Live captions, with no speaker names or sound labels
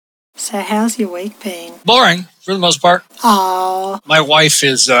So how's your week been? Boring, for the most part. Oh, My wife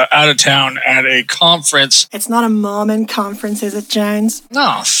is out of town at a conference. it's not a Mormon conference, is it, Jones?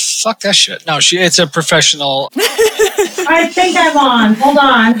 No, fuck that shit. No, it's a professional. I think I'm on. Hold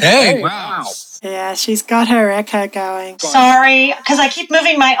on. Hey, wow. Yeah, she's got her echo going. Sorry, because I keep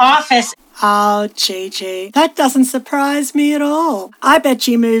moving my office. Oh, Gigi, that doesn't surprise me at all. I bet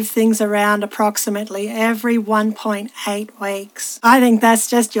you move things around approximately every 1.8 weeks. I think that's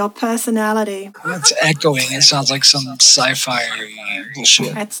just your personality. It's echoing. It sounds like some sci-fi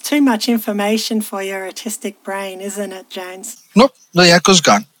bullshit. It's too much information for your autistic brain, isn't it, Jones? Nope, the echo's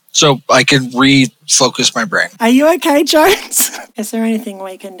gone. So I can refocus my brain. Are you okay, Jones? Is there anything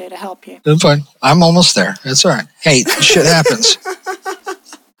we can do to help you? I'm fine. I'm almost there. It's all right. Hey, shit happens.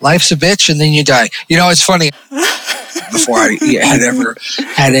 Life's a bitch and then you die. You know, it's funny. Before I had ever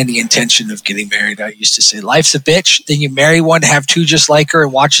had any intention of getting married, I used to say, life's a bitch. Then you marry one, have two just like her,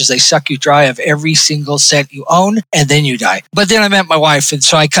 and watch as they suck you dry of every single cent you own, and then you die. But then I met my wife, and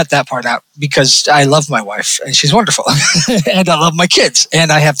so I cut that part out because I love my wife, and she's wonderful. And I love my kids,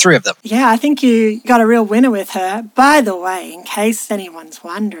 and I have 3 of them. Yeah, I think you got a real winner with her. By the way, in case anyone's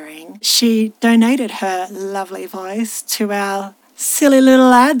wondering, she donated her lovely voice to our silly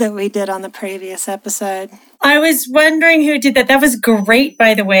little ad that we did on the previous episode. I was wondering who did that. That was great,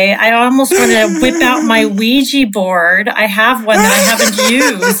 by the way. I almost want to whip out my Ouija board. I have one that I haven't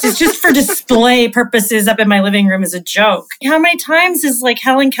used. It's just for display purposes up in my living room as a joke. How many times has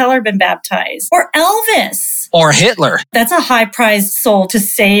Helen Keller been baptized? Or Elvis? Or Hitler. That's a high-prized soul to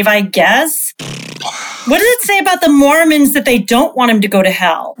save, I guess. What does it say about the Mormons that they don't want him to go to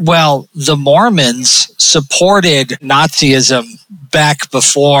hell? Well, the Mormons supported Nazism back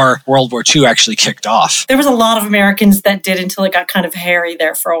before World War II actually kicked off. There was a lot of Americans that did until it got kind of hairy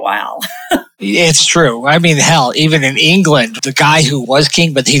there for a while. It's true. I mean, hell, even in England, the guy who was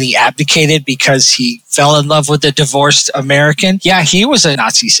king, but he abdicated because he fell in love with a divorced American. Yeah, he was a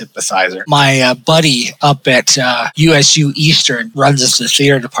Nazi sympathizer. My buddy up at USU Eastern runs the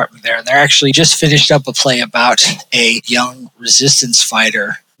theater department there, and they're actually just finished up a play about a young resistance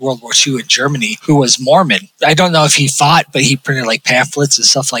fighter World War II in Germany who was Mormon. I don't know if he fought, but he printed pamphlets and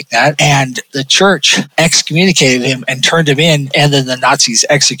stuff like that. And the church excommunicated him and turned him in, and then the Nazis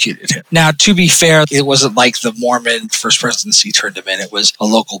executed him. Now, to be fair, it wasn't like the Mormon First Presidency turned him in. It was a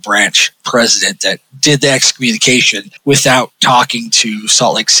local branch president that did the excommunication without talking to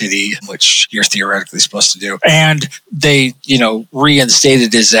Salt Lake City, which you're theoretically supposed to do. And they,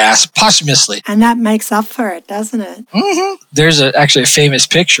 reinstated his ass posthumously. And that makes up for it, doesn't it? Mm-hmm. There's actually a famous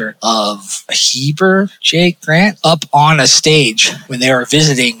picture of Heber J. Grant up on a stage when they were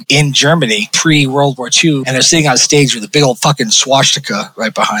visiting in Germany pre-World War II, and they're sitting on stage with a big old fucking swastika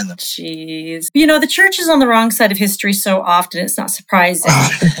right behind them. Jeez. The church is on the wrong side of history so often, it's not surprising.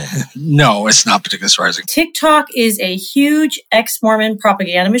 No, it's not particularly surprising. TikTok is a huge ex-Mormon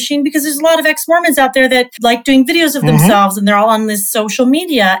propaganda machine because there's a lot of ex-Mormons out there that like doing videos of themselves, and they're all on this social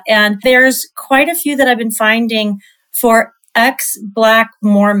media. And there's quite a few that I've been finding for ex-Black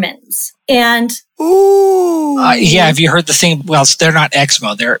Mormons. And ooh. Yeah, have you heard the thing? Well, they're not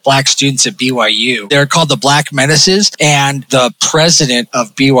Exmo. They're Black students at BYU. They're called the Black Menaces, and the president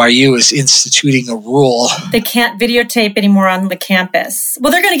of BYU is instituting a rule. They can't videotape anymore on the campus.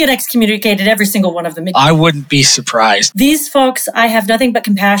 Well, they're going to get excommunicated, every single one of them. I wouldn't be surprised. These folks, I have nothing but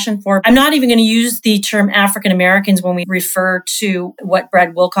compassion for. I'm not even going to use the term African Americans when we refer to what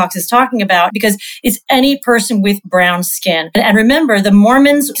Brad Wilcox is talking about, because it's any person with brown skin. And remember, the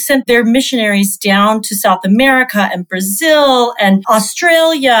Mormons sent their missionaries down to South America and Brazil and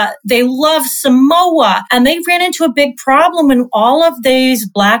Australia. They love Samoa. And they ran into a big problem when all of these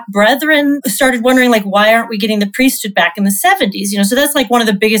Black brethren started wondering, why aren't we getting the priesthood back in the 70s? So that's one of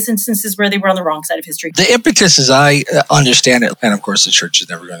the biggest instances where they were on the wrong side of history. The impetus, as I understand it, and of course the church is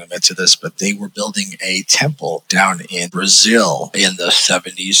never going to admit to this, but they were building a temple down in Brazil in the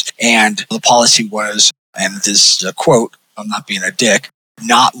 70s. And the policy was, and this is a quote, I'm not being a dick,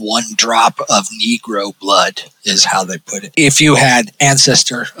 not one drop of Negro blood is how they put it. If you had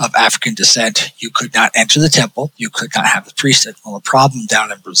ancestor of African descent, you could not enter the temple. You could not have the priesthood. Well, the problem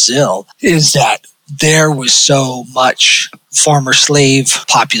down in Brazil is that there was so much former slave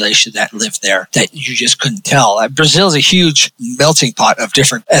population that lived there that you just couldn't tell. Brazil is a huge melting pot of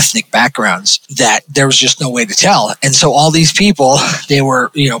different ethnic backgrounds that there was just no way to tell. And so all these people, they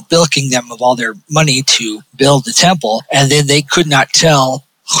were, bilking them of all their money to build the temple. And then they could not tell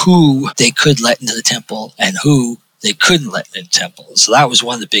who they could let into the temple and who they couldn't let in temples. So that was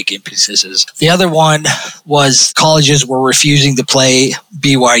one of the big impetuses. The other one was colleges were refusing to play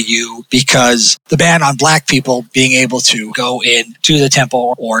BYU because the ban on black people being able to go in to the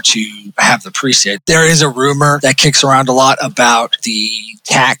temple or to have the priesthood. There is a rumor that kicks around a lot about the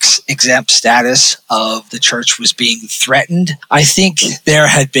tax exempt status of the church was being threatened. I think there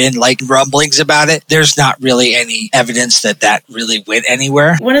had been like rumblings about it. There's not really any evidence that that really went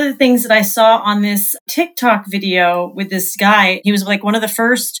anywhere. One of the things that I saw on this TikTok video with this guy, he was like one of the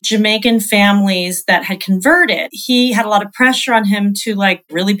first Jamaican families that had converted. He had a lot of pressure on him to like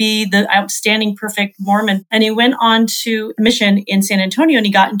really be the outstanding, perfect Mormon. And he went on to a mission in San Antonio and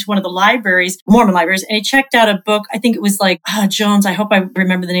he got into one of the libraries, Mormon libraries, and he checked out a book. I think it was like, Jones, I hope I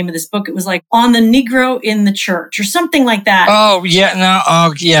remember the name of this book. It was like On the Negro in the Church or something like that.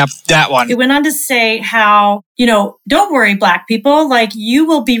 That one. It went on to say how, don't worry, black people, like you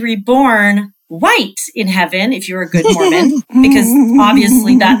will be reborn white in heaven if you're a good Mormon, because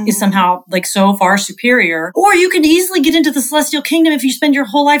obviously that is somehow like so far superior. Or you can easily get into the celestial kingdom if you spend your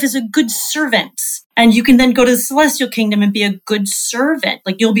whole life as a good servant. And you can then go to the celestial kingdom and be a good servant.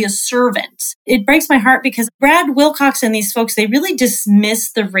 Like you'll be a servant. It breaks my heart because Brad Wilcox and these folks, they really dismiss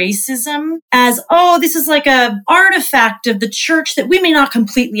the racism as, this is like a artifact of the church that we may not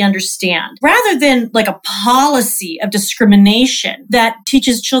completely understand, rather than like a policy of discrimination that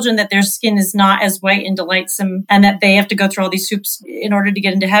teaches children that their skin is not as white and delightsome and that they have to go through all these hoops in order to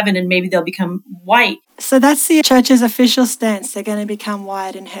get into heaven and maybe they'll become white. So that's the church's official stance. They're going to become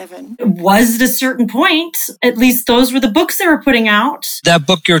white in heaven. Was at a certain point. At least those were the books they were putting out. That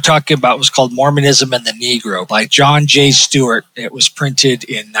book you're talking about was called Mormonism and the Negro by John J. Stewart. It was printed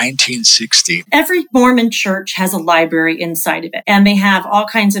in 1960. Every Mormon church has a library inside of it. And they have all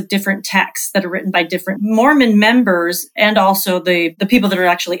kinds of different texts that are written by different Mormon members and also the people that are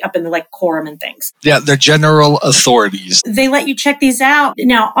actually up in the like quorum and things. Yeah, the general authorities. They let you check these out.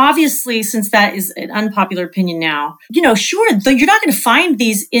 Now, obviously, since that is an unpopular opinion now, sure, you're not going to find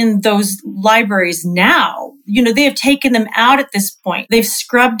these in those libraries now. They have taken them out at this point. They've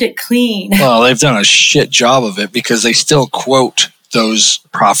scrubbed it clean. Well, they've done a shit job of it because they still quote those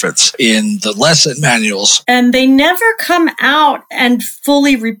prophets in the lesson manuals. And they never come out and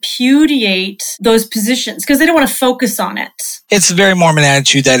fully repudiate those positions because they don't want to focus on it. It's a very Mormon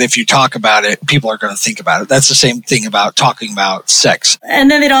attitude that if you talk about it, people are going to think about it. That's the same thing about talking about sex.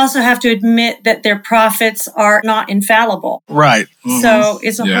 And then they'd also have to admit that their prophets are not infallible. Right. Mm-hmm. So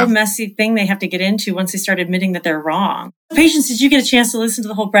it's a whole messy thing they have to get into once they start admitting that they're wrong. Patience, did you get a chance to listen to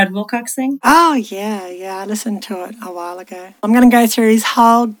the whole Brad Wilcox thing? Oh, yeah. I listened to it a while ago. I'm going to go through his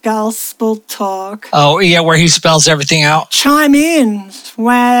whole gospel talk. Oh, yeah, where he spells everything out? Chime in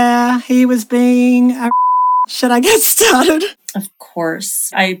where he was being a... Should I get started? Of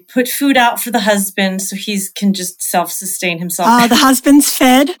course. I put food out for the husband so he can just self-sustain himself. Oh, the husband's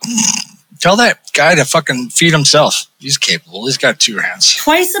fed? Tell that guy to fucking feed himself. He's capable. He's got two hands.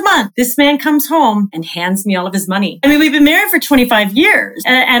 Twice a month, this man comes home and hands me all of his money. I mean, we've been married for 25 years.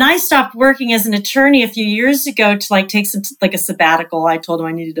 And I stopped working as an attorney a few years ago to take a sabbatical. I told him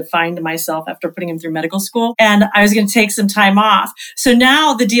I needed to find myself after putting him through medical school. And I was going to take some time off. So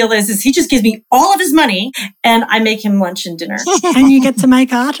now the deal is he just gives me all of his money and I make him lunch and dinner. And you get to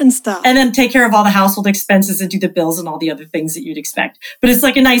make art and stuff. And then take care of all the household expenses and do the bills and all the other things that you'd expect. But it's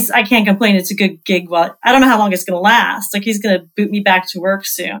like I can't complain. It's a good gig. Well, I don't know how long it's going to last. Like he's going to boot me back to work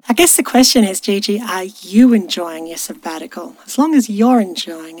soon. I guess the question is, Gigi, are you enjoying your sabbatical? As long as you're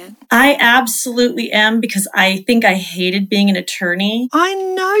enjoying it. I absolutely am because I think I hated being an attorney. I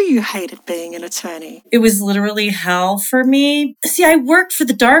know you hated being an attorney. It was literally hell for me. See, I worked for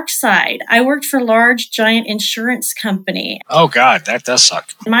the dark side. I worked for a large, giant insurance company. Oh, God, that does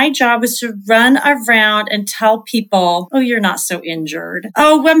suck. My job was to run around and tell people, oh, you're not so injured.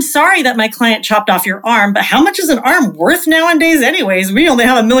 Oh, I'm sorry that my client chopped off your arm, but how much is an arm worth nowadays anyways? We only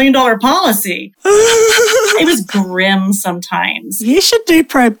have $1 million policy. It was grim sometimes. You should do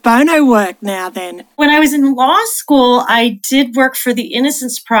pro bono work now then. When I was in law school, I did work for the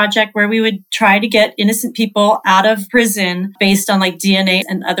Innocence Project where we would try to get innocent people out of prison based on DNA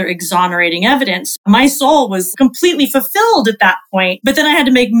and other exonerating evidence. My soul was completely fulfilled at that point, but then I had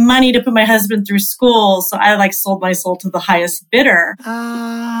to make money to put my husband through school. So I sold my soul to the highest bidder.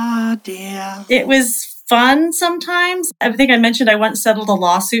 Oh, dear. It was fun sometimes. I think I mentioned I once settled a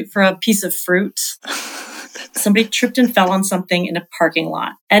lawsuit for a piece of fruit. Somebody tripped and fell on something in a parking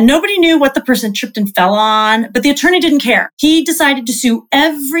lot. And nobody knew what the person tripped and fell on, but the attorney didn't care. He decided to sue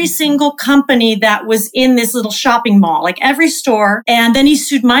every single company that was in this little shopping mall, like every store. And then he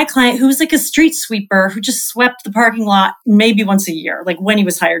sued my client, who was like a street sweeper who just swept the parking lot maybe once a year, like when he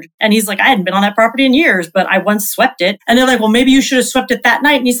was hired. And he's like, I hadn't been on that property in years, but I once swept it. And they're like, well, maybe you should have swept it that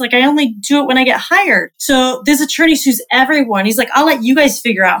night. And he's like, I only do it when I get hired. So this attorney sues everyone. He's like, I'll let you guys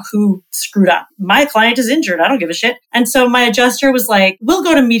figure out who screwed up. My client is injured. I don't give a shit. And so my adjuster was like, we'll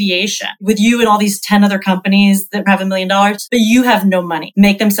go to mediation with you and all these 10 other companies that have $1 million, but you have no money.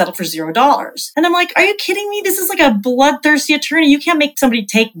 Make them settle for $0. And I'm like, are you kidding me? This is like a bloodthirsty attorney. You can't make somebody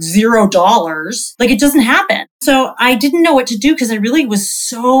take $0. Like, it doesn't happen. So I didn't know what to do because I really was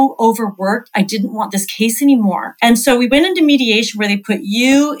so overworked. I didn't want this case anymore. And so we went into mediation where they put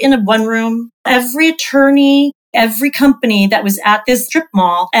you in a one room, every attorney, every company that was at this strip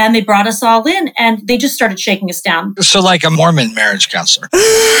mall, and they brought us all in and they just started shaking us down. So like a Mormon marriage counselor.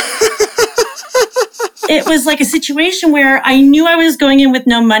 It was like a situation where I knew I was going in with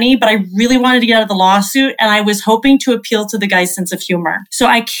no money, but I really wanted to get out of the lawsuit. And I was hoping to appeal to the guy's sense of humor. So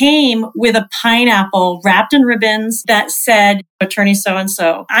I came with a pineapple wrapped in ribbons that said, Attorney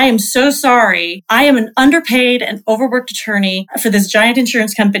so-and-so, I am so sorry. I am an underpaid and overworked attorney for this giant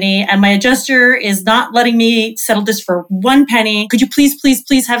insurance company, and my adjuster is not letting me settle this for one penny. Could you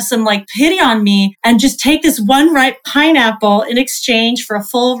please have some like pity on me and just take this one ripe pineapple in exchange for a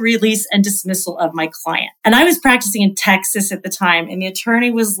full release and dismissal of my client? And I was practicing in Texas at the time, and the attorney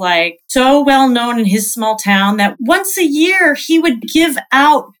was like so well known in his small town that once a year he would give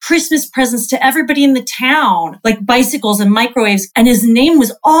out Christmas presents to everybody in the town, like bicycles and microwaves. And his name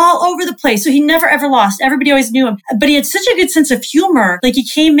was all over the place. So he never, ever lost. Everybody always knew him. But he had such a good sense of humor. Like, he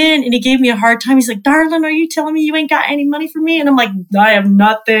came in and he gave me a hard time. He's like, darling, are you telling me you ain't got any money for me? And I'm like, I have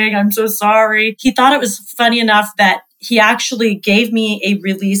nothing. I'm so sorry. He thought it was funny enough that he actually gave me a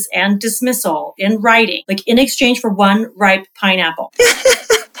release and dismissal in writing, like in exchange for one ripe pineapple.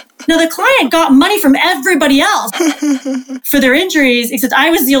 Now, the client got money from everybody else for their injuries, except I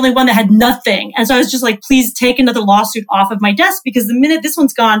was the only one that had nothing. And so I was just like, please take another lawsuit off of my desk, because the minute this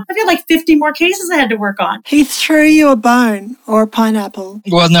one's gone, I've got like 50 more cases I had to work on. He threw you a bone or a pineapple.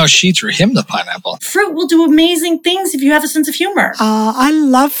 Well, no, she threw him the pineapple. Fruit will do amazing things if you have a sense of humor. I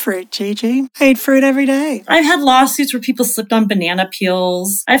love fruit, Gigi. I eat fruit every day. I've had lawsuits where people slipped on banana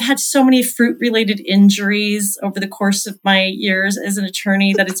peels. I've had so many fruit-related injuries over the course of my years as an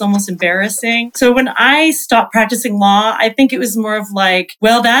attorney that it's almost embarrassing. So when I stopped practicing law, I think it was more of like,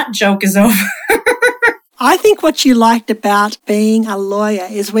 well, that joke is over. I think what you liked about being a lawyer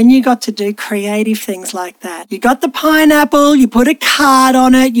is when you got to do creative things like that. You got the pineapple, you put a card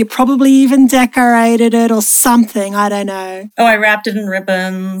on it, you probably even decorated it or something, I don't know. Oh, I wrapped it in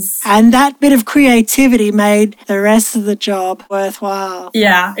ribbons. And that bit of creativity made the rest of the job worthwhile.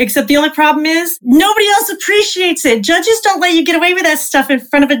 Yeah, except the only problem is nobody else appreciates it. Judges don't let you get away with that stuff in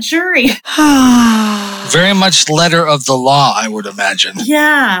front of a jury. Very much letter of the law, I would imagine.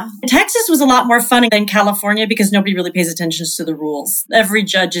 Yeah. Texas was a lot more fun than California because nobody really pays attention to the rules. Every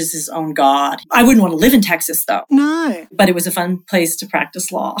judge is his own god. I wouldn't want to live in Texas, though. No. But it was a fun place to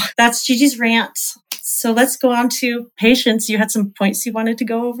practice law. That's Gigi's rant. So let's go on to patience. You had some points you wanted to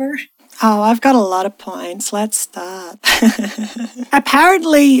go over? Oh, I've got a lot of points. Let's start.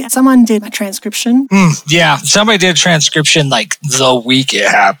 Apparently, someone did a transcription. Yeah, somebody did a transcription like the week it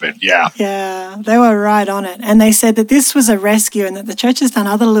happened. Yeah. Yeah, they were right on it. And they said that this was a rescue and that the church has done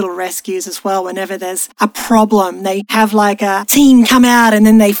other little rescues as well whenever there's a problem. They have like a team come out and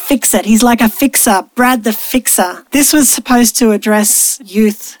then they fix it. He's like a fixer, Brad the Fixer. This was supposed to address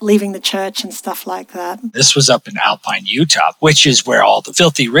youth leaving the church and stuff like that. This was up in Alpine, Utah, which is where all the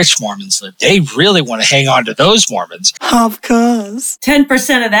filthy rich Mormons live. They really want to hang on to those Mormons. Of course.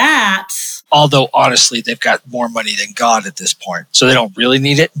 10% of that. Although, honestly, they've got more money than God at this point, so they don't really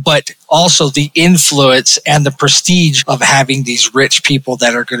need it. But also the influence and the prestige of having these rich people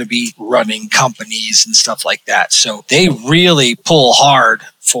that are going to be running companies and stuff like that. So they really pull hard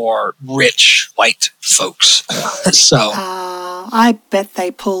for rich white folks. So I bet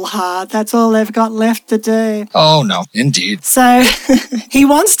they pull hard. That's all they've got left to do. Oh, no, indeed. So he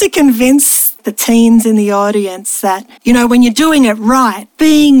wants to convince the teens in the audience that, you know, when you're doing it right,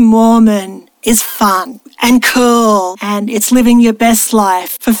 being Mormon is fun and cool and it's living your best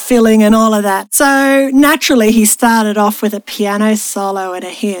life, fulfilling and all of that. So naturally, he started off with a piano solo and a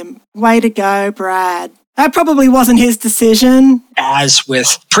hymn. Way to go, Brad. That probably wasn't his decision. as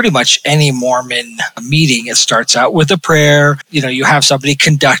with pretty much any Mormon meeting, it starts out with a prayer. You have somebody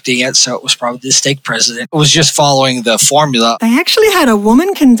conducting it, so it was probably the stake president. It was just following the formula. They actually had a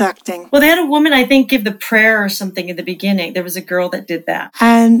woman conducting. Well, they had a woman, I think, give the prayer or something in the beginning. There was a girl that did that.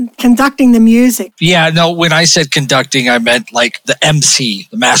 And conducting the music. Yeah, no, when I said conducting, I meant like the MC,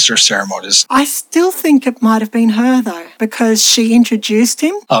 the master of ceremonies. I still think it might have been her, though, because she introduced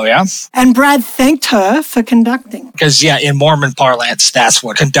him. Oh, yeah? And Brad thanked her for conducting. Because, yeah, in Mormon parlance, that's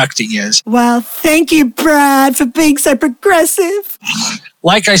what conducting is. Well, thank you, Brad, for being so progressive.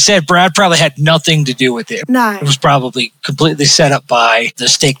 Like I said, Brad probably had nothing to do with it. No. It was probably completely set up by the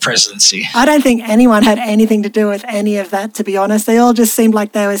stake presidency. I don't think anyone had anything to do with any of that, to be honest. They all just seemed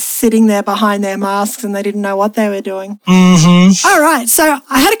like they were sitting there behind their masks and they didn't know what they were doing. Mm-hmm. All right, so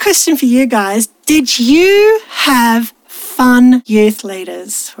I had a question for you guys. Did you have fun youth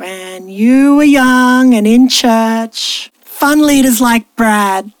leaders when you were young and in church? Fun leaders like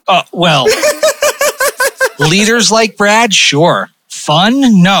Brad? Well, leaders like Brad, sure.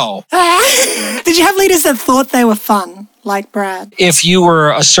 Fun? No. Did you have leaders that thought they were fun, like Brad? If you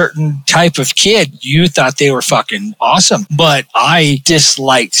were a certain type of kid, you thought they were fucking awesome. But I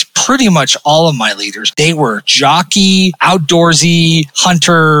disliked pretty much all of my leaders. They were jockey, outdoorsy,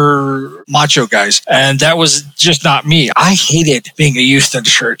 hunter, macho guys. And that was just not me. I hated being a youth in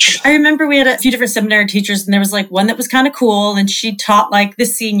church. I remember we had a few different seminary teachers, and there was like one that was kind of cool, and she taught like the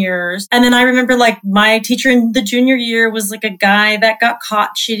seniors. And then I remember like my teacher in the junior year was like a guy that got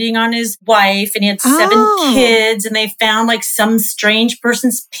caught cheating on his wife, and he had 7 kids, and they found like some strange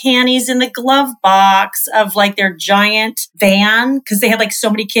person's panties in the glove box of like their giant van because they had like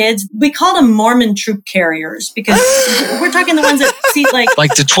so many kids. We called them Mormon troop carriers because we're talking the ones that seat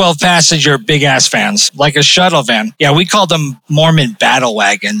like the 12-passenger big-ass vans, like a shuttle van. Yeah, we called them Mormon battle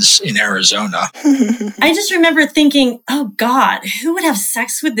wagons in Arizona. I just remember thinking, oh God, who would have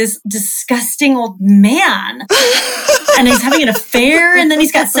sex with this disgusting old man? And he's having an affair, and then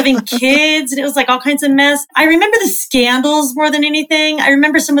he's got 7 kids, and it was like all kinds of mess. I remember the scandals more than anything. I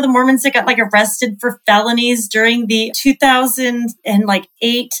remember some of the Mormons that got like arrested for felonies during the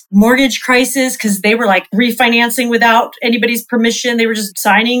 2008 mortgage crisis because they were like refinancing without anybody's permission. They were just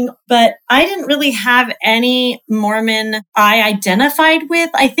signing. But I didn't really have any Mormon I identified with.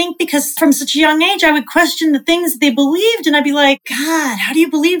 I think because from such a young age, I would question the things they believed, and I'd be like, God, how do you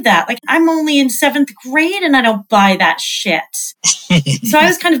believe that? Like, I'm only in 7th grade and I don't buy that shit. So I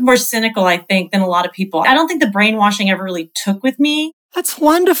was kind of more cynical, I think, than a lot of people. I don't think the brainwashing ever really took with me. That's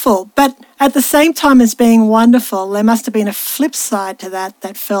wonderful. But at the same time as being wonderful, there must have been a flip side to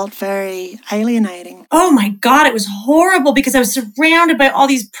that felt very alienating. Oh my God, it was horrible because I was surrounded by all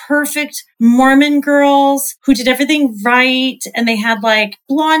these perfect Mormon girls who did everything right, and they had like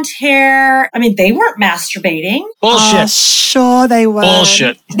blonde hair. I mean, they weren't masturbating. Bullshit. Sure they were.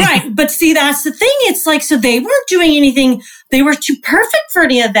 Bullshit. Right. But see, that's the thing. It's like, so they weren't doing anything. They were too perfect for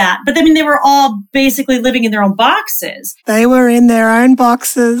any of that. But I mean, they were all basically living in their own boxes. They were in their own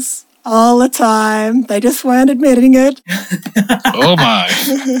boxes all the time. They just weren't admitting it. Oh my.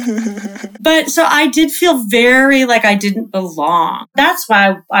 But so I did feel very like I didn't belong. That's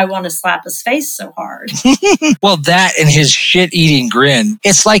why I want to slap his face so hard. Well, that and his shit-eating grin.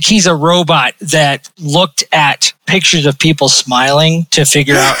 It's like he's a robot that looked at pictures of people smiling to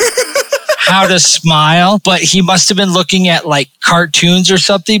figure out how to smile, but he must have been looking at like cartoons or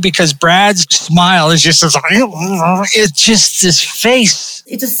something because Brad's smile is just it's just this face.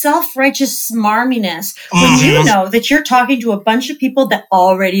 It's a self-righteous smarminess when you know that you're talking to a bunch of people that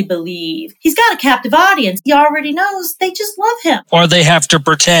already believe. He's got a captive audience. He already knows they just love him. Or they have to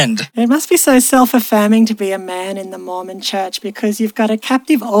pretend. It must be so self-affirming to be a man in the Mormon church because you've got a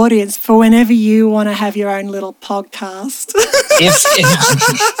captive audience for whenever you want to have your own little podcast.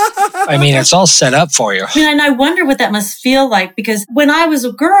 I mean, it's all set up for you. And I wonder what that must feel like because when I was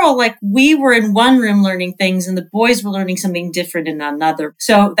a girl, like we were in one room learning things and the boys were learning something different in another.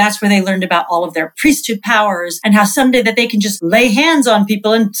 So that's where they learned about all of their priesthood powers and how someday that they can just lay hands on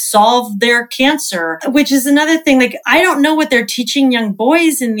people and solve their cancer, which is another thing. Like, I don't know what they're teaching young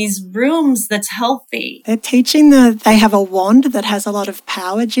boys in these rooms that's healthy. They're teaching that they have a wand that has a lot of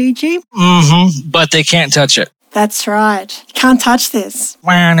power, Gigi. But they can't touch it. That's right. You can't touch this.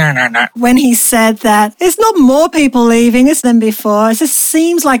 No. When he said that, there's not more people leaving us than before. It just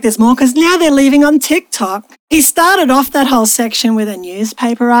seems like there's more because now they're leaving on TikTok. He started off that whole section with a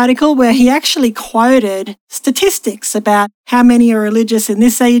newspaper article where he actually quoted statistics about how many are religious in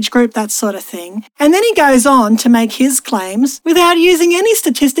this age group, that sort of thing. And then he goes on to make his claims without using any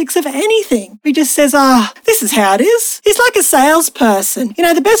statistics of anything. He just says, this is how it is. He's like a salesperson. You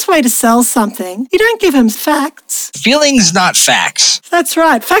know, the best way to sell something, you don't give him facts. Feelings, not facts. That's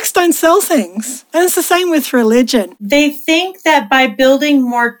right. Facts don't sell things. And it's the same with religion. They think that by building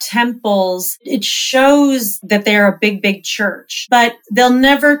more temples, it shows that they're a big, big church. But they'll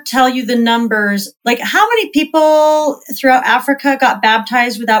never tell you the numbers. Like, how many people throughout Africa got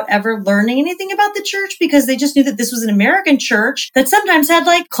baptized without ever learning anything about the church because they just knew that this was an American church that sometimes had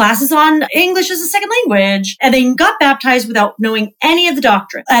like classes on English as a second language, and they got baptized without knowing any of the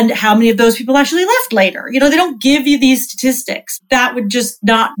doctrine. And how many of those people actually left later? You know, they don't give you these statistics. That would just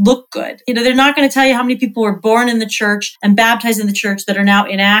not look good. You know, they're not going to tell you how many people were born in the church and baptized in the church that are now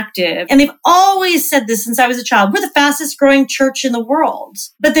inactive. And they've always said this since I was a child. We're the fastest growing church in the world.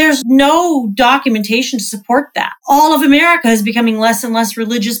 But there's no documentation to support that. All of America is becoming less and less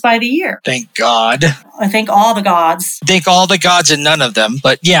religious by the year. Thank God. I thank all the gods. Thank all the gods and none of them,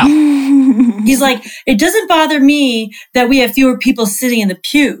 but yeah. He's like, it doesn't bother me that we have fewer people sitting in the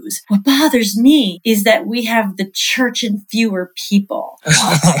pews. What bothers me is that we have the church and fewer people.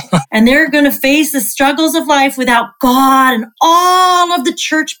 And they're going to face the struggles of life without God and all of the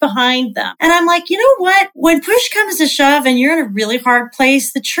church behind them. And I'm like, you know what? When push comes to shove and you're in a really hard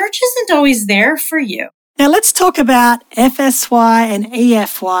place, the church isn't always there for you. Now let's talk about FSY and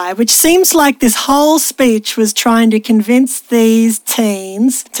EFY, which seems like this whole speech was trying to convince these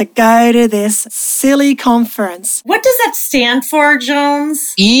teens to go to this silly conference. What does that stand for,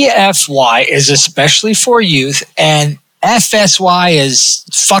 Jones? EFY is especially for youth, and FSY is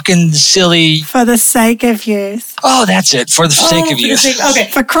fucking silly. For the sake of youth. Oh, that's it. For the sake of youth.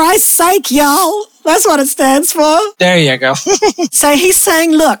 Okay. For Christ's sake, y'all. That's what it stands for. There you go. So he's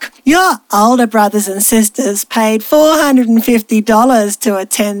saying, look, your older brothers and sisters paid $450 to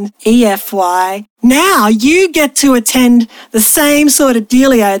attend EFY. Now you get to attend the same sort of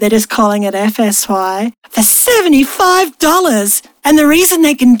dealio, they're just calling it FSY, for $75. And the reason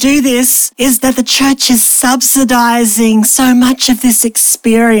they can do this is that the church is subsidizing so much of this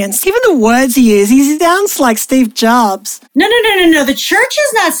experience. Even the words he uses, he sounds like Steve Jobs. No. The church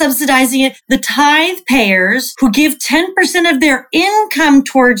is not subsidizing it. The tithe payers who give 10% of their income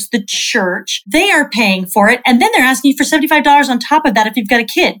towards the church, they are paying for it. And then they're asking you for $75 on top of that if you've got a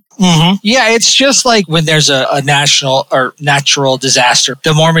kid. Mm-hmm. Yeah, it's just like when there's a national or natural disaster.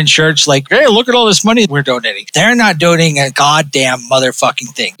 The Mormon church, like, hey, look at all this money we're donating. They're not donating a goddamn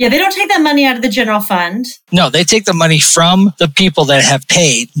motherfucking thing. Yeah, they don't take that money out of the general fund. No, they take the money from the people that have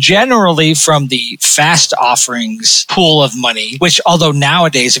paid, generally from the fast offerings pool of money, which although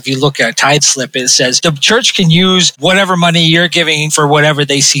nowadays, if you look at a tithe slip, it says the church can use whatever money you're giving for whatever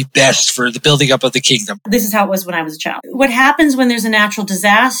they see best for the building up of the kingdom. This is how it was when I was a child. What happens when there's a natural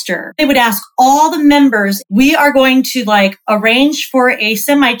disaster? They would ask all the members, we are going to arrange for a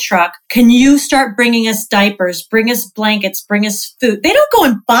semi-truck. Can you start bringing us diapers, bring us blankets, bring us food? They don't go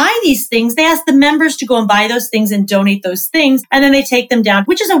and buy these things. They ask the members to go and buy those things and donate those things. And then they take them down,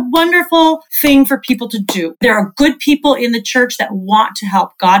 which is a wonderful thing for people to do. There are good people in the church that want to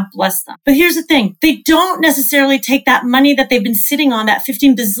help. God bless them. But here's the thing. They don't necessarily take that money that they've been sitting on, that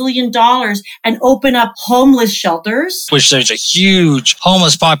 $15 bazillion, and open up homeless shelters. Which there's a huge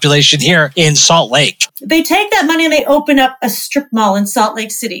homeless population here in Salt Lake. They take that money and they open up a strip mall in Salt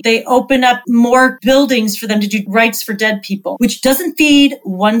Lake City. They open up more buildings for them to do rights for dead people, which doesn't feed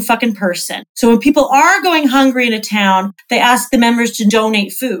one fucking person. So when people are going hungry in a town, they ask the members to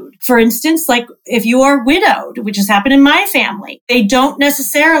donate food. For instance, like if you are widowed, which has happened in my family, they don't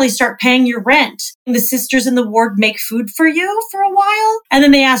necessarily start paying your rent. The sisters in the ward make food for you for a while, and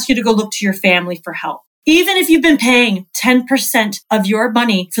then they ask you to go look to your family for help. Even if you've been paying 10% of your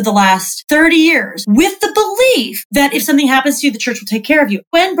money for the last 30 years with the belief that if something happens to you, the church will take care of you.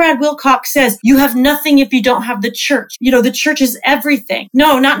 When Brad Wilcox says you have nothing if you don't have the church, the church is everything.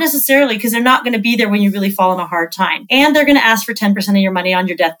 No, not necessarily, because they're not going to be there when you really fall in a hard time. And they're going to ask for 10% of your money on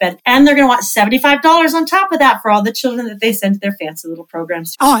your deathbed. And they're going to want $75 on top of that for all the children that they send to their fancy little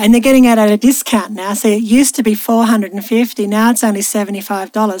programs. Oh, and they're getting it at a discount now. So it used to be $450. Now it's only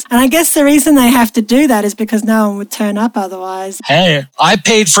 $75. And I guess the reason they have to do that is because no one would turn up otherwise. Hey, I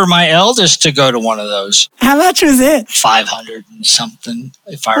paid for my eldest to go to one of those. How much was it? 500 and something,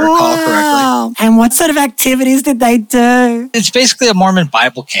 if I recall correctly. And what sort of activities did they do? It's basically a Mormon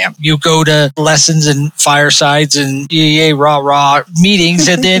Bible camp. You go to lessons and firesides and yay, rah, rah meetings,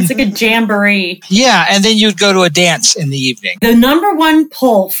 and then... It's like a jamboree. Yeah, and then you'd go to a dance in the evening. The number one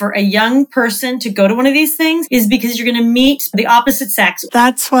pull for a young person to go to one of these things is because you're going to meet the opposite sex.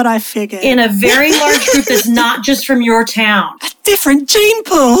 That's what I figured. In a very large group that's not just from your town. A different gene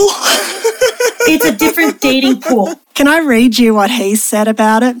pool. It's a different dating pool. Can I read you what he said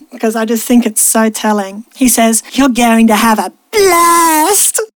about it? Because I just think it's so telling. He says, "You're going to have a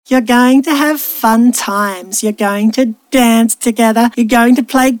blast. You're going to have fun times. You're going to dance together. You're going to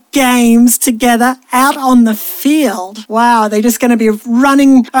play games together out on the field. Wow, they're just going to be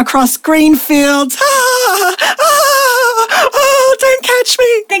running across green fields. Don't catch me."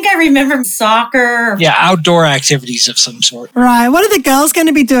 I think I remember soccer. Yeah, outdoor activities of some sort. Right. What are the girls going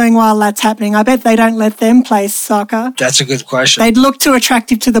to be doing while that's happening? I bet they don't let them play soccer. That's a good question. They'd look too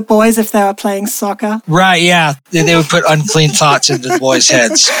attractive to the boys if they were playing soccer. Right, yeah. They would put unclean thoughts into the boys'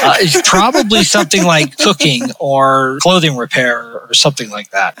 heads. It's probably something like cooking or clothing repair or something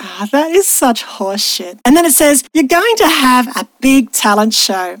like that. That is such horse shit. And then it says, "You're going to have a big talent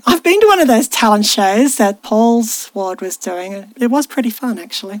show." I've been to one of those talent shows that Paul's ward was doing. It was pretty fun,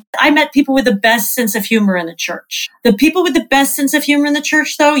 actually. I met people with the best sense of humor in the church. The people with the best sense of humor in the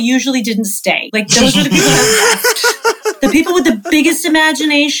church, though, usually didn't stay. Like, those were the people that left. The people with the biggest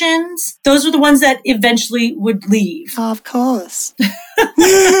imaginations, those were the ones that eventually would leave. Oh, of course.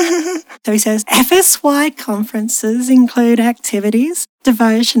 So he says, FSY conferences include activities,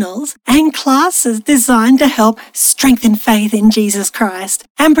 devotionals, and classes designed to help strengthen faith in Jesus Christ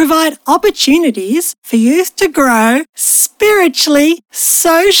and provide opportunities for youth to grow spiritually,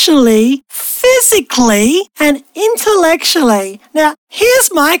 socially, physically, and intellectually. Now, here's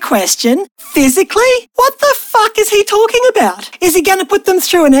my question. Physically? What the fuck is he talking about? Is he going to put them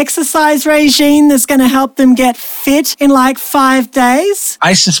through an exercise regime that's going to help them get fit in like 5 days?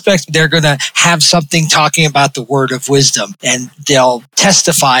 I suspect they're going to have something talking about the word of wisdom, and they'll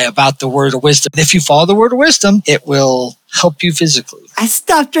testify about the word of wisdom. If you follow the word of wisdom, it will help you physically. I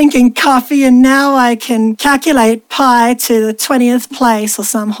stopped drinking coffee and now I can calculate pi to the 20th place or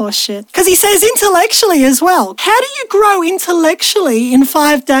some horse shit. Because he says intellectually as well. How do you grow intellectually in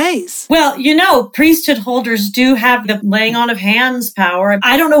 5 days? Well, you know, priesthood holders do have the laying on of hands power.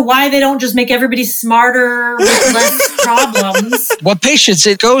 I don't know why they don't just make everybody smarter with less problems. Well, patience,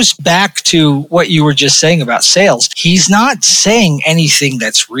 it goes back to what you were just saying about sales. He's not saying anything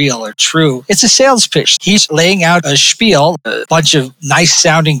that's real or true. It's a sales pitch. He's laying out a spiel, a bunch of nice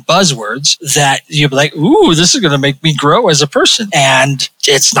sounding buzzwords that you'll be like, ooh, this is going to make me grow as a person. And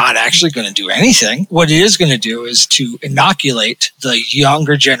it's not actually going to do anything. What it is going to do is to inoculate the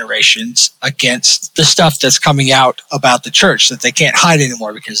younger generations against the stuff that's coming out about the church that they can't hide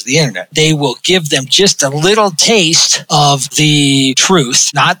anymore because of the internet. They will give them just a little taste of the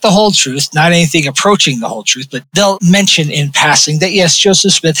truth, not the whole truth, not anything approaching the whole truth, but they'll mention in passing that, yes,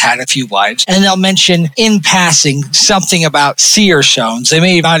 Joseph Smith had a few wives, and they'll mention in passing something about seer stones. They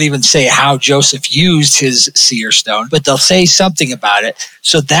may not even say how Joseph used his seer stone, but they'll say something about it.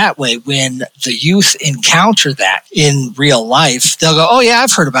 So that way, when the youth encounter that in real life, they'll go, oh yeah,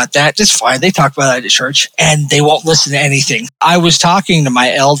 I've heard about that. It's fine. They talk about that at church, and they won't listen to anything. I was talking to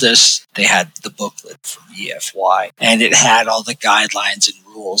my eldest. They had the booklet from EFY, and it had all the guidelines and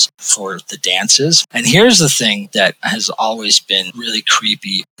rules for the dances. And here's the thing that has always been really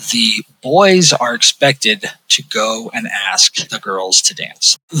creepy. The boys are expected to go and ask the girls to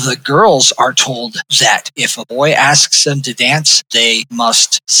dance. The girls are told that if a boy asks them to dance, they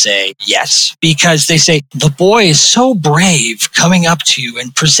must say yes. Because they say, the boy is so brave coming up to you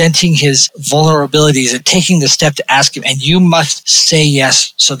and presenting his vulnerabilities and taking the step to ask him, and you must say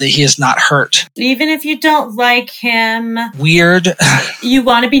yes so that he is not hurt. Even if you don't like him. Weird. You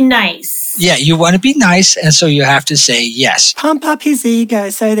want to be nice. Yeah, you want to be nice, and so you have to say yes. Pump up his ego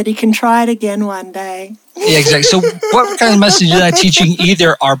so that he can try it again one day. Yeah, exactly. So what kind of message is that teaching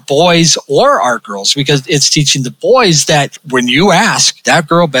either our boys or our girls? Because it's teaching the boys that when you ask, that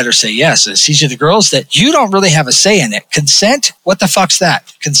girl better say yes. It's teaching the girls that you don't really have a say in it. Consent? What the fuck's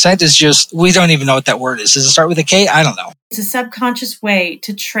that? Consent is just, we don't even know what that word is. Does it start with a K? I don't know. It's a subconscious way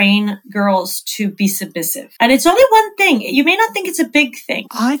to train girls to be submissive. And it's only one thing. You may not think it's a big thing.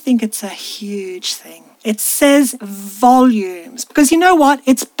 I think it's a huge thing. It says volumes. Because you know what?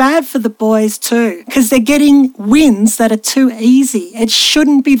 It's bad for the boys too. Because they're getting wins that are too easy. It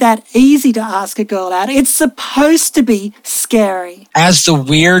shouldn't be that easy to ask a girl out. It's supposed to be scary. As the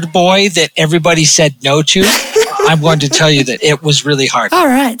weird boy that everybody said no to, I'm going to tell you that it was really hard. All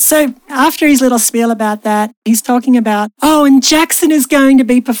right. So after his little spiel about that, he's talking about, and Jackson is going to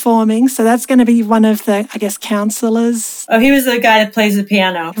be performing. So that's going to be one of the, I guess, counselors. Oh, he was the guy that plays the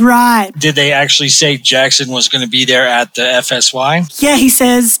piano. Right. Did they actually say Jackson was going to be there at the FSY? Yeah, he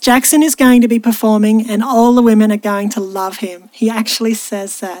says Jackson is going to be performing and all the women are going to love him. He actually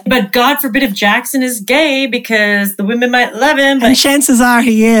says that. But God forbid if Jackson is gay because the women might love him. But and chances are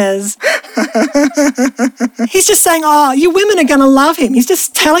he is. He's just saying, you women are going to love him. He's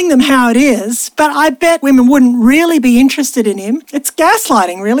just telling them how it is. But I bet women wouldn't really be interested in him. It's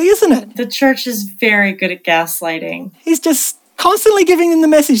gaslighting, really, isn't it? The church is very good at gaslighting. He's just constantly giving them the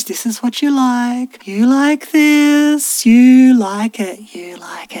message, this is what you like. You like this. You like it. You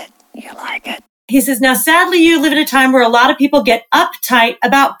like it. You like it. He says, now, sadly, you live in a time where a lot of people get uptight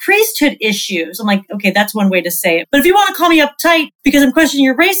about priesthood issues. I'm like, okay, that's one way to say it. But if you want to call me uptight because I'm questioning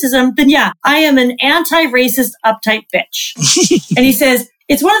your racism, then yeah, I am an anti-racist, uptight bitch. And he says,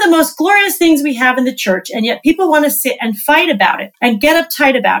 it's one of the most glorious things we have in the church, and yet people want to sit and fight about it and get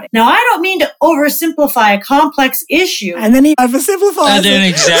uptight about it. Now, I don't mean to oversimplify a complex issue. And then he oversimplifies And then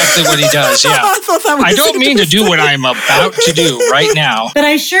exactly what he does, yeah. I don't mean to do what I'm about to do right now. But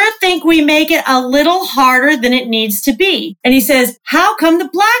I sure think we make it a little harder than it needs to be. And he says, how come the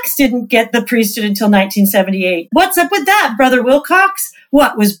blacks didn't get the priesthood until 1978? What's up with that, Brother Wilcox?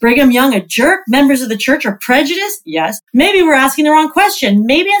 What, was Brigham Young a jerk? Members of the church are prejudiced? Yes. Maybe we're asking the wrong question.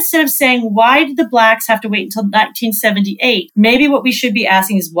 Maybe instead of saying, why did the blacks have to wait until 1978? Maybe what we should be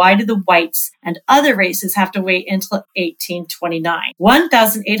asking is, why did the whites and other races have to wait until 1829?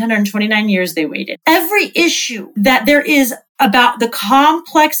 1,829 years they waited. Every issue that there is about the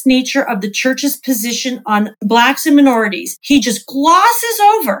complex nature of the church's position on blacks and minorities, he just glosses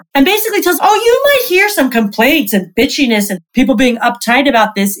over and basically tells, you might hear some complaints and bitchiness and people being uptight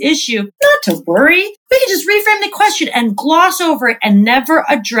about this issue. Not to worry. We can just reframe the question and gloss over it and never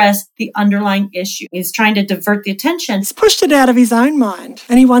address the underlying issue. He's trying to divert the attention. He's pushed it out of his own mind,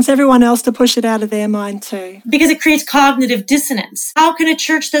 and he wants everyone else to push it out of their mind too. Because it creates cognitive dissonance. How can a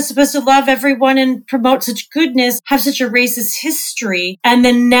church that's supposed to love everyone and promote such goodness have such a racist history and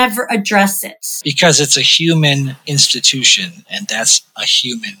then never address it? Because it's a human institution, and that's a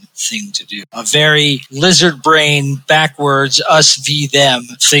human thing to do. A very lizard brain, backwards, us v them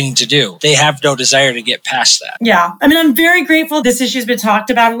thing to do. They have no desire to get past that. Yeah. I mean, I'm very grateful this issue's been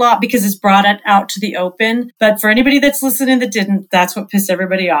talked about a lot because it's brought it out to the open. But for anybody that's listening that didn't, that's what pissed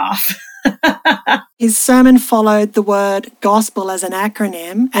everybody off. His sermon followed the word gospel as an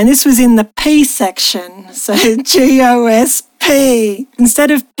acronym, and this was in the P section, so GOSP.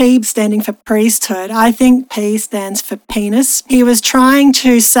 Instead of P standing for priesthood, I think P stands for penis. He was trying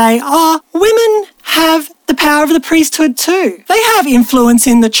to say, women have the power of the priesthood too. They have influence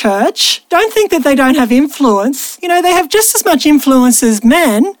in the church. Don't think that they don't have influence. They have just as much influence as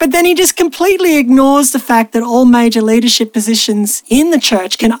men, but then he just completely ignores the fact that all major leadership positions in the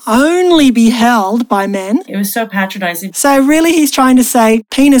church can only be held by men. It was so patronizing. So really he's trying to say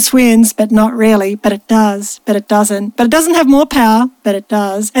penis wins, but not really, but it does, but it doesn't. But it doesn't have more power, but it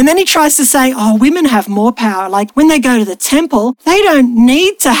does. And then he tries to say, women have more power. Like when they go to the temple, they don't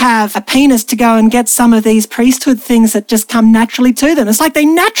need to have a penis to go and get some of these priesthood things that just come naturally to them. It's like they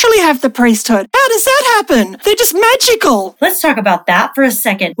naturally have the priesthood. How does that happen? They're just magical. Let's talk about that for a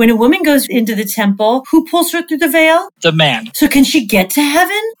second. When a woman goes into the temple, who pulls her through the veil? The man. So can she get to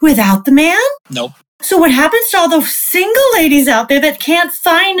heaven without the man? Nope. So what happens to all those single ladies out there that can't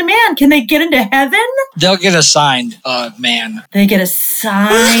find a man? Can they get into heaven? They'll get assigned a man. They get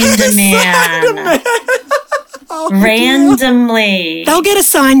assigned a man. Randomly. They'll get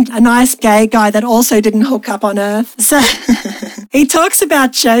assigned a nice gay guy that also didn't hook up on Earth. So he talks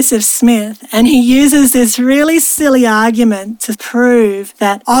about Joseph Smith, and he uses this really silly argument to prove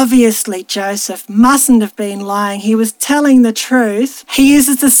that obviously Joseph mustn't have been lying. He was telling the truth. He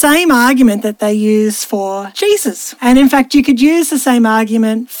uses the same argument that they use for Jesus. And in fact, you could use the same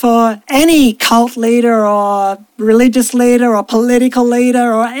argument for any cult leader or religious leader or political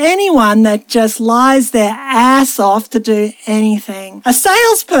leader or anyone that just lies their ass off to do anything. A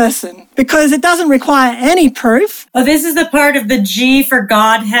salesperson, because it doesn't require any proof. Oh, this is the part of the G for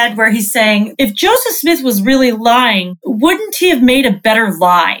Godhead where he's saying, if Joseph Smith was really lying, wouldn't he have made a better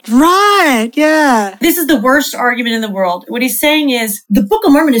lie? Right, yeah. This is the worst argument in the world. What he's saying is, the Book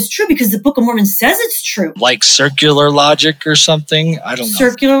of Mormon is true because the Book of Mormon says it's true. Like circular logic or something? I don't know.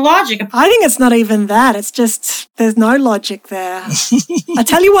 Circular logic. I think it's not even that. It's just, there's no logic there. I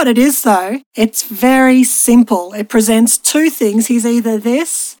tell you what it is, though. It's very simple. It presents two things. He's either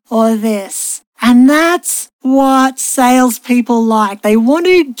this or this. And that's what salespeople like. They want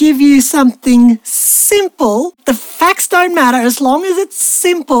to give you something simple. The facts don't matter as long as it's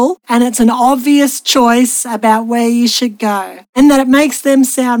simple and it's an obvious choice about where you should go and that it makes them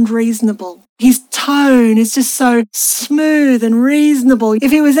sound reasonable. His tone is just so smooth and reasonable. If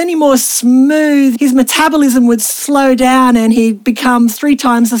he was any more smooth, his metabolism would slow down and he'd become 3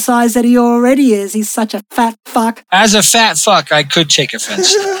 times the size that he already is. He's such a fat fuck. As a fat fuck, I could take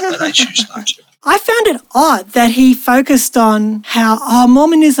offense to that, but I choose not to. I found it odd that he focused on how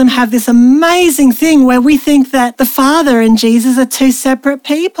Mormonism have this amazing thing where we think that the Father and Jesus are two separate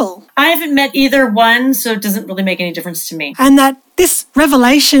people. I haven't met either one, so it doesn't really make any difference to me. And that this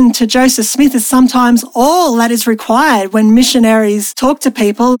revelation to Joseph Smith is sometimes all that is required when missionaries talk to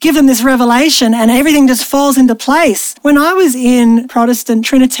people, give them this revelation and everything just falls into place. When I was in Protestant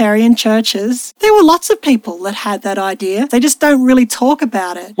Trinitarian churches, there were lots of people that had that idea. They just don't really talk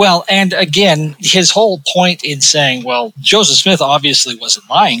about it. Well, and again, his whole point in saying, well, Joseph Smith obviously wasn't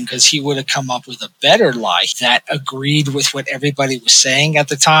lying because he would have come up with a better lie that agreed with what everybody was saying at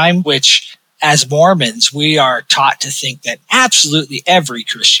the time, which as Mormons, we are taught to think that absolutely every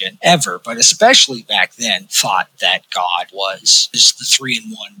Christian ever, but especially back then, thought that God was just the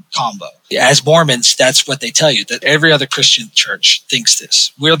 3-in-1 combo. As Mormons, that's what they tell you, that every other Christian church thinks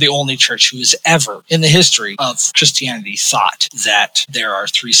this. We're the only church who has ever, in the history of Christianity, thought that there are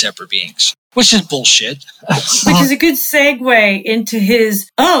 3 separate beings. Which is bullshit. Which is a good segue into his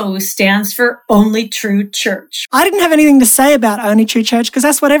O stands for Only True Church. I didn't have anything to say about Only True Church because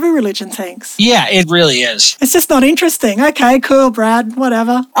that's what every religion thinks. Yeah, it really is. It's just not interesting. Okay, cool, Brad,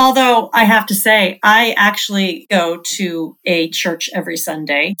 whatever. Although I have to say, I actually go to a church every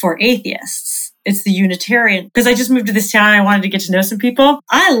Sunday for atheists. It's the Unitarian, because I just moved to this town and I wanted to get to know some people.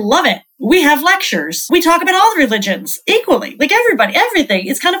 I love it. We have lectures. We talk about all the religions equally, like everybody, everything.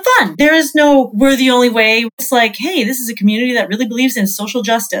 It's kind of fun. There is no, we're the only way. It's like, hey, this is a community that really believes in social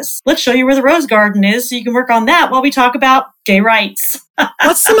justice. Let's show you where the Rose Garden is so you can work on that while we talk about gay rights.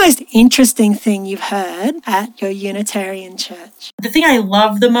 What's the most interesting thing you've heard at your Unitarian church? The thing I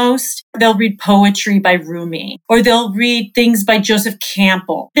love the most, they'll read poetry by Rumi, or they'll read things by Joseph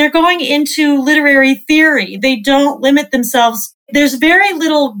Campbell. They're going into literary theory. They don't limit themselves. There's very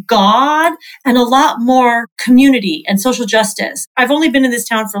little God and a lot more community and social justice. I've only been in this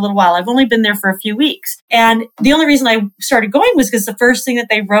town for a little while. I've only been there for a few weeks. And the only reason I started going was because the first thing that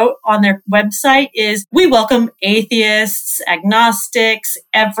they wrote on their website is, we welcome atheists, agnostics,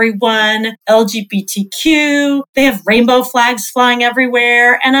 everyone, LGBTQ. They have rainbow flags flying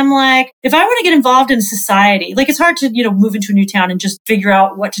everywhere. And I'm like, if I were to get involved in society, like it's hard to, move into a new town and just figure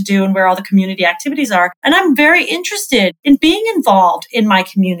out what to do and where all the community activities are. And I'm very interested in being involved in my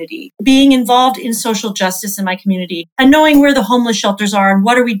community, being involved in social justice in my community, and knowing where the homeless shelters are and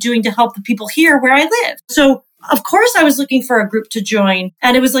what are we doing to help the people here where I live. So of course, I was looking for a group to join,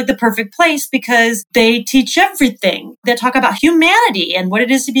 and it was like the perfect place because they teach everything. They talk about humanity and what it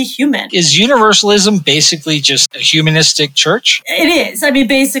is to be human. Is Universalism basically just a humanistic church? It is. I mean,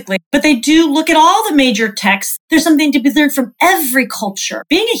 basically. But they do look at all the major texts. There's something to be learned from every culture.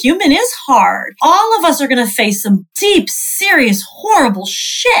 Being a human is hard. All of us are going to face some deep, serious, horrible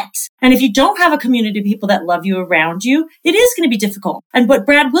shit. And if you don't have a community of people that love you around you, it is going to be difficult. And what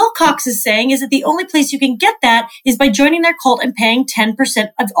Brad Wilcox is saying is that the only place you can get that is by joining their cult and paying 10%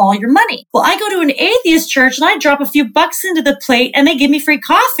 of all your money. Well, I go to an atheist church and I drop a few bucks into the plate and they give me free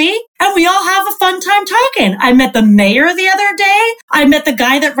coffee and we all have a fun time talking. I met the mayor the other day. I met the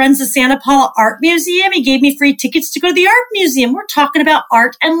guy that runs the Santa Paula Art Museum. He gave me free tickets to go to the art museum. We're talking about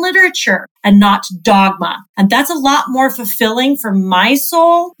art and literature and not dogma. And that's a lot more fulfilling for my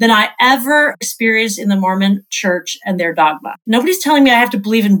soul than I ever experienced in the Mormon church and their dogma. Nobody's telling me I have to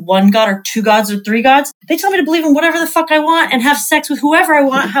believe in one God or 2 gods or 3 gods. They tell me to believe in whatever the fuck I want and have sex with whoever I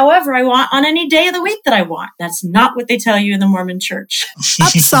want, however I want, on any day of the week that I want. That's not what they tell you in the Mormon church.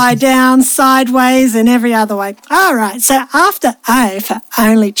 Upside down, sideways, and every other way. All right, so after O for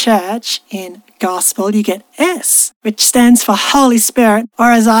Only Church in gospel, you get S, which stands for Holy Spirit,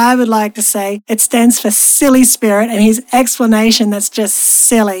 or as I would like to say, it stands for silly spirit, and his explanation that's just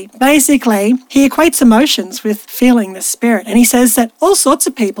silly. Basically, he equates emotions with feeling the Spirit, and he says that all sorts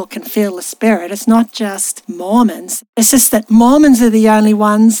of people can feel the Spirit. It's not just Mormons. It's just that Mormons are the only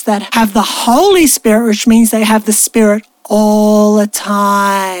ones that have the Holy Spirit, which means they have the Spirit all the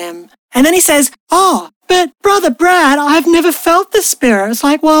time. And then he says, oh, but Brother Brad, I've never felt the Spirit. It's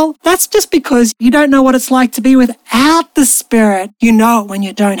like, well, that's just because you don't know what it's like to be without the Spirit. You know it when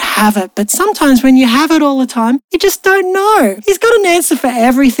you don't have it. But sometimes when you have it all the time, you just don't know. He's got an answer for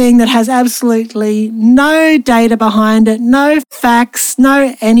everything that has absolutely no data behind it, no facts,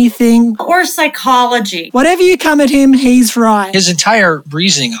 no anything. Or psychology. Whatever you come at him, he's right. His entire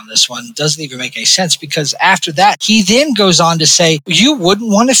reasoning on this one doesn't even make any sense, because after that, he then goes on to say, you wouldn't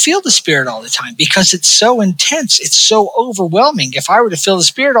want to feel the Spirit all the time because it's so intense. It's so overwhelming. If I were to feel the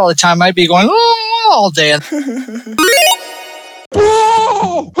Spirit all the time, I'd be going, oh, all day.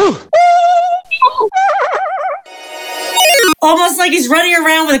 Almost like he's running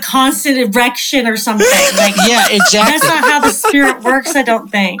around with a constant erection or something. Like, yeah, exactly. That's not how the Spirit works, I don't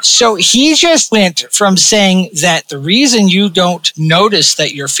think. So he just went from saying that the reason you don't notice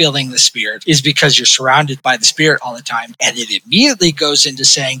that you're feeling the Spirit is because you're surrounded by the Spirit all the time. And it immediately goes into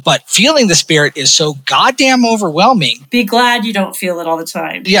saying, but feeling the Spirit is so goddamn overwhelming. Be glad you don't feel it all the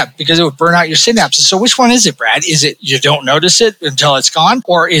time. Yeah, because it would burn out your synapses. So which one is it, Brad? Is it you don't notice it until it's gone?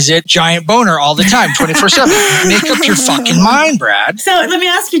 Or is it giant boner all the time, 24/7? Make up your fucking mind, Brad. So let me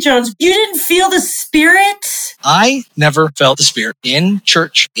ask you, Jones, you didn't feel the Spirit? I never felt the Spirit in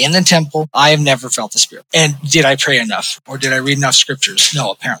church, in the temple. I have never felt the Spirit. And did I pray enough? Or did I read enough scriptures?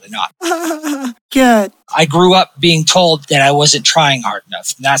 No, apparently not. Good. I grew up being told that I wasn't trying hard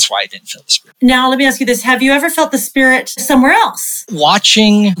enough. And that's why I didn't feel the Spirit. Now, let me ask you this. Have you ever felt the Spirit somewhere else?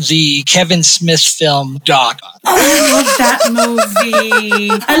 Watching the Kevin Smith film, Dog. Oh, I love that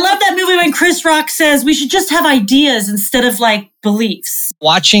movie. I love that movie when Chris Rock says we should just have ideas instead of like beliefs.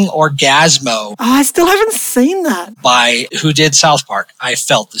 Watching Orgasmo. Oh, I still haven't seen that. By who did South Park. I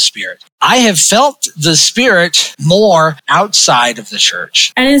felt the Spirit. I have felt the Spirit more outside of the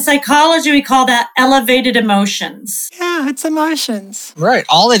church. And in psychology, we call that elevated emotions. Yeah, it's emotions. Right.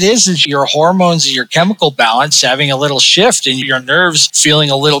 All it is your hormones and your chemical balance having a little shift and your nerves feeling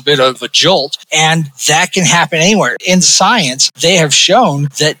a little bit of a jolt. And that can happen anywhere. In science, they have shown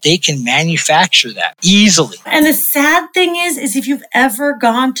that they can manufacture that easily. And the sad thing is if you've ever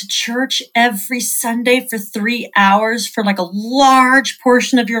gone to church every Sunday for 3 hours for like a large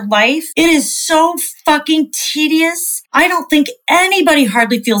portion of your life, it is so fucking tedious. I don't think anybody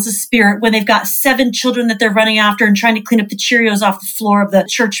hardly feels the Spirit when they've got 7 children that they're running after and trying to clean up the Cheerios off the floor of the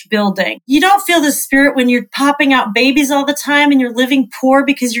church building. You don't feel the Spirit when you're popping out babies all the time and you're living poor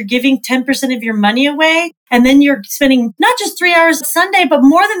because you're giving 10% of your money away. And then you're spending not just 3 hours a Sunday, but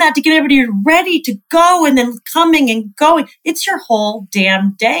more than that to get everybody ready to go and then coming and going. It's your whole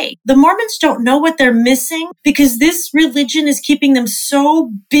damn day. The Mormons don't know what they're missing because this religion is keeping them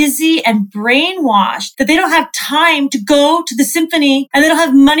so busy and brainwashed that they don't have time to go to the symphony and they don't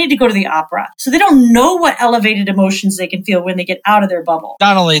have money to go to the opera. So they don't know what elevated emotions they can feel when they get out of their bubble.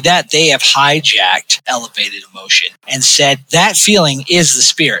 Not only that, they have hijacked elevated emotion and said that feeling is the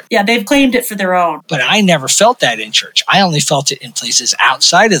Spirit. Yeah, they've claimed it for their own. But I never felt that in church. I only felt it in places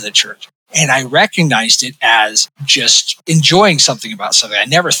outside of the church. And I recognized it as just enjoying something about something. I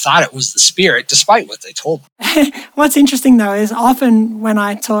never thought it was the Spirit, despite what they told me. What's interesting, though, is often when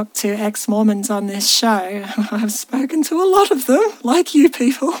I talk to ex-Mormons on this show, I've spoken to a lot of them, like you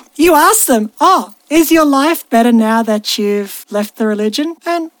people. You ask them, oh, is your life better now that you've left the religion?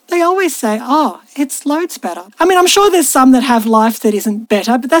 And they always say, oh, it's loads better. I mean, I'm sure there's some that have life that isn't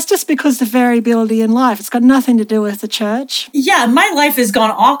better, but that's just because the variability in life. It's got nothing to do with the church. Yeah, my life has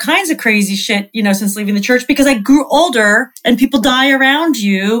gone all kinds of crazy shit, since leaving the church because I grew older and people die around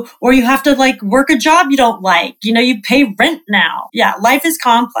you or you have to work a job you don't like. You pay rent now. Yeah, life is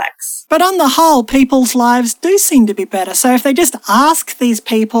complex. But on the whole, people's lives do seem to be better. So if they just ask these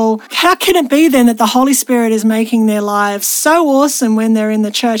people, how can it be then that the Holy Spirit is making their lives so awesome when they're in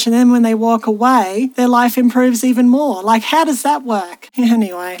the church and then when they walk away, their life improves even more? How does that work?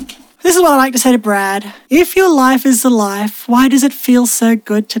 Anyway, this is what I like to say to Brad. If your life is the life, why does it feel so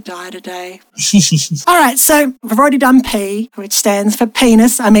good to die today? All right, so we've already done P, which stands for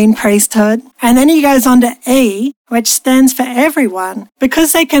penis, priesthood. And then he goes on to E, which stands for everyone,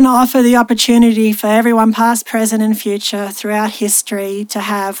 because they can offer the opportunity for everyone past, present and future throughout history to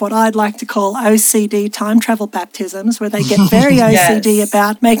have what I'd like to call OCD time travel baptisms, where they get very OCD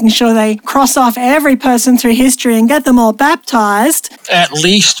about making sure they cross off every person through history and get them all baptized. At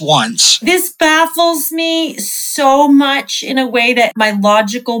least once. This baffles me so much in a way that my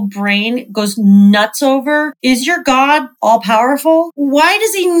logical brain goes nuts over. Is your God all-powerful? Why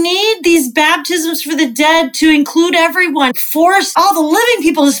does he need these baptisms for the dead to include everyone? Force all the living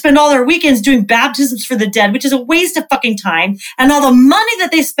people to spend all their weekends doing baptisms for the dead, which is a waste of fucking time, and all the money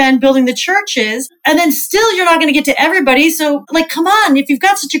that they spend building the churches, and then still you're not going to get to everybody. So, like, come on, if you've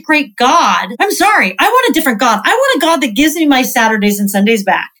got such a great God, I'm sorry, I want a different God. I want a God that gives me my Saturdays and Sundays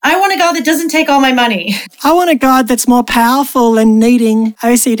back. I want a God that doesn't take all my money. I want a God that's more powerful than needing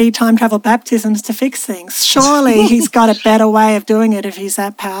OCD time travel baptisms to fix things. Surely he's got a better way of doing it if he's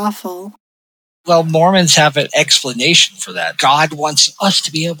that powerful. Well, Mormons have an explanation for that. God wants us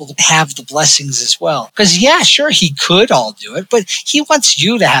to be able to have the blessings as well. Because, yeah, sure, he could all do it, but he wants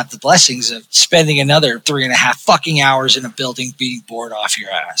you to have the blessings of spending another 3.5 fucking hours in a building being bored off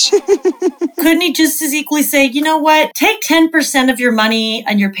your ass. Couldn't he just as equally say, you know what, take 10% of your money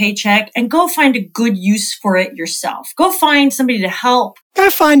and your paycheck and go find a good use for it yourself. Go find somebody to help. Go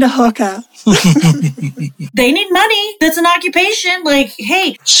find a hooker. They need money. That's an occupation. Like,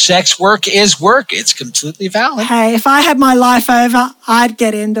 hey. Sex work is work. It's completely valid. Hey, if I had my life over, I'd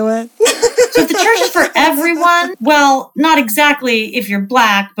get into it. So if the church is for everyone, well, not exactly if you're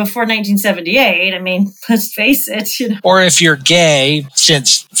black before 1978. I mean, let's face it, you know. Or if you're gay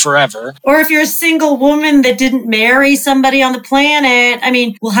since forever. Or if you're a single woman that didn't marry somebody on the planet. I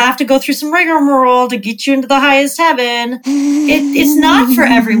mean, we'll have to go through some rigmarole to get you into the highest heaven. It's not for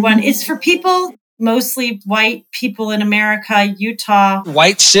everyone. It's for people, mostly white people in America, Utah.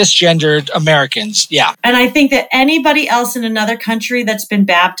 White cisgendered Americans, yeah. And I think that anybody else in another country that's been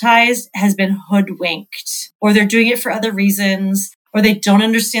baptized has been hoodwinked, or they're doing it for other reasons, or they don't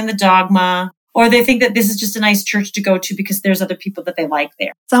understand the dogma, or they think that this is just a nice church to go to because there's other people that they like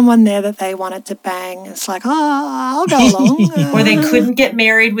there. Someone there that they wanted to bang. It's like, I'll go along. Or they couldn't get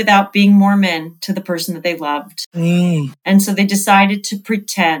married without being Mormon to the person that they loved. And so they decided to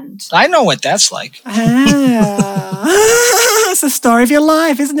pretend. I know what that's like. It's the story of your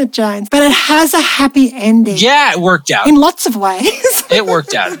life, isn't it, Jones? But it has a happy ending. Yeah, it worked out. In lots of ways. It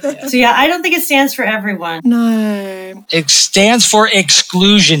worked out. Yeah. So yeah, I don't think it stands for everyone. No. It stands for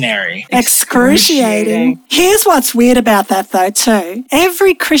exclusionary. Excruciating. Here's what's weird about that, though, too.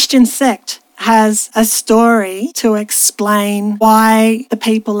 Every Christian sect has a story to explain why the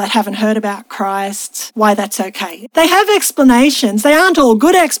people that haven't heard about Christ, why that's okay. They have explanations. They aren't all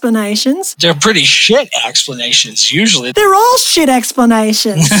good explanations. They're pretty shit explanations, usually. They're all shit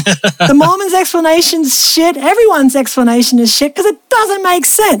explanations. The Mormons' explanation's shit. Everyone's explanation is shit because it doesn't make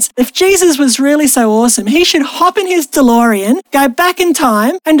sense. If Jesus was really so awesome, he should hop in his DeLorean, go back in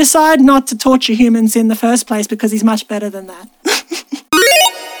time, and decide not to torture humans in the first place because he's much better than that.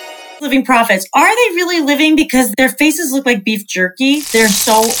 Living prophets, are they really living because their faces look like beef jerky? They're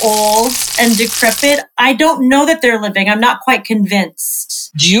so old and decrepit. I don't know that they're living. I'm not quite convinced.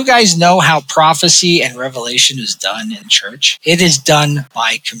 Do you guys know how prophecy and revelation is done in church? It is done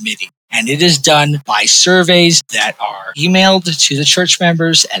by committee. And it is done by surveys that are emailed to the church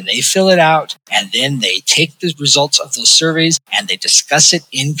members, and they fill it out, and then they take the results of those surveys and they discuss it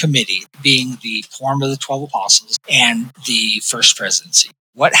in committee, being the Quorum of the 12 Apostles and the First Presidency.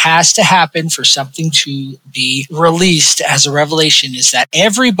 What has to happen for something to be released as a revelation is that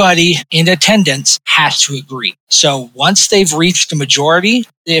everybody in attendance has to agree. So once they've reached a majority,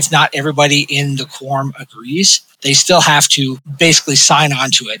 if not everybody in the quorum agrees, they still have to basically sign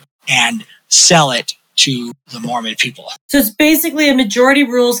on to it and sell it to the Mormon people. So it's basically a majority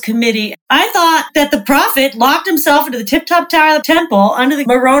rules committee. I thought that the prophet locked himself into the tip-top tower of the temple under the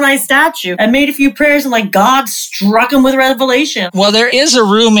Moroni statue and made a few prayers and like God struck him with revelation. Well, there is a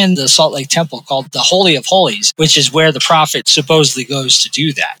room in the Salt Lake Temple called the Holy of Holies, which is where the prophet supposedly goes to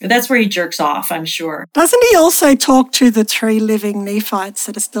do that. That's where he jerks off, I'm sure. Doesn't he also talk to the 3 living Nephites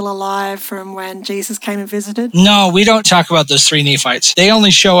that are still alive from when Jesus came and visited? No, we don't talk about those 3 Nephites. They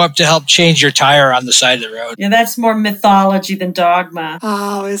only show up to help change your tire on the side of the road. Yeah, that's more mythology than dogma.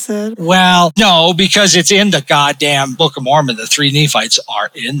 Oh, is it? Well, no, because it's in the goddamn Book of Mormon. The 3 Nephites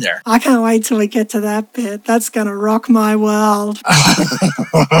are in there. I can't wait till we get to that bit. That's going to rock my world.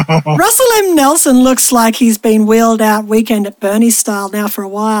 Russell M. Nelson looks like he's been wheeled out Weekend at Bernie style now for a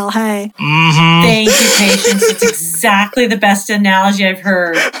while, hey? Mm-hmm. Thank you, Patience. It's exactly the best analogy I've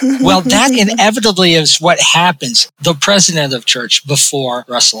heard. Well, that inevitably is what happens. The president of church before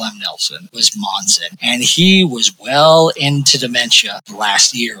Russell M. Nelson was Monson, and he was well into dementia the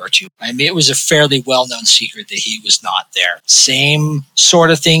last year or two. I mean, it was a fairly well-known secret that he was not there. Same sort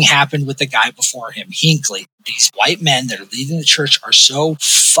of thing happened with the guy before him, Hinckley. These white men that are leading the church are so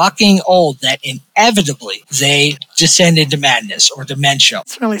fucking old that inevitably they descend into madness or dementia.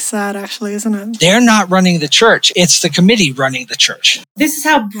 It's really sad, actually, isn't it? They're not running the church. It's the committee running the church. This is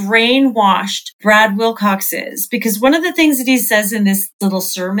how brainwashed Brad Wilcox is, because one of the things that he says in this little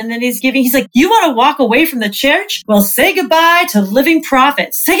sermon that he's giving, he's like, you want to walk away from the church? Well, say goodbye to living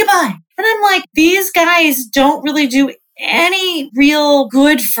prophets. Say goodbye. And I'm like, these guys don't really do any real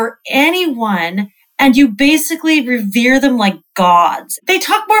good for anyone. And you basically revere them like gods. They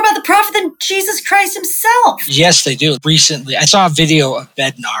talk more about the prophet than Jesus Christ himself. Yes, they do. Recently, I saw a video of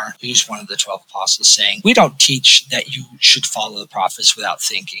Bednar, who's one of the 12 apostles, saying, we don't teach that you should follow the prophets without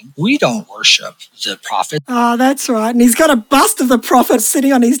thinking. We don't worship the prophet. Oh, that's right. And he's got a bust of the prophet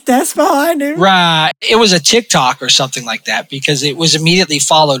sitting on his desk behind him. Right. It was a TikTok or something like that, because it was immediately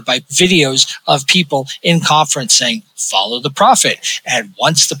followed by videos of people in conference saying, follow the prophet. And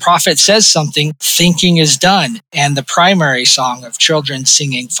once the prophet says something, thinking is done. And the primary song of children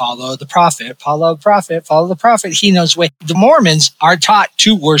singing, follow the prophet, follow the prophet, follow the prophet. He knows way. The Mormons are taught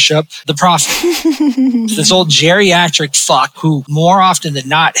to worship the prophet. This old geriatric fuck who more often than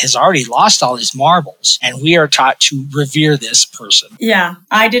not has already lost all his marbles. And we are taught to revere this person. Yeah,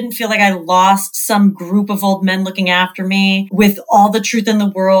 I didn't feel like I lost some group of old men looking after me with all the truth in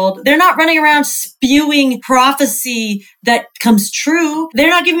the world. They're not running around spewing prophecy that comes true. They're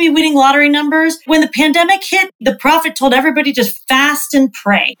not giving me winning lottery numbers. When the pandemic hit, the prophet told everybody just fast and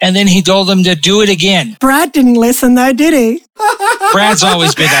pray. And then he told them to do it again. Brad didn't listen though, did he? Brad's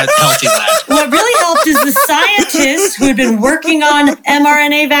always been a healthy lad. What really helped is the scientists who had been working on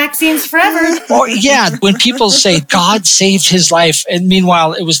mRNA vaccines forever. Or yeah, when people say God saved his life, and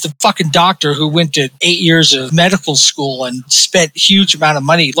meanwhile it was the fucking doctor who went to 8 years of medical school and spent huge amount of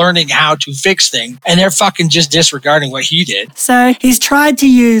money learning how to fix things, and they're fucking just disregarding what he did. So he's tried to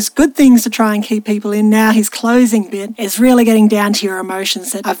use good things to try and keep people in. Now his closing bit is really getting down to your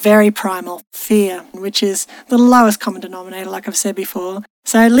emotions that are very primal. Fear, which is the lowest common denominator, like I've said before.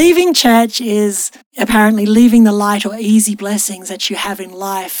 So leaving church is apparently leaving the light or easy blessings that you have in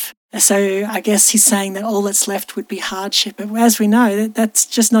life. So I guess he's saying that all that's left would be hardship. But as we know, that's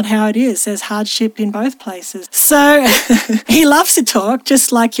just not how it is. There's hardship in both places. So he loves to talk,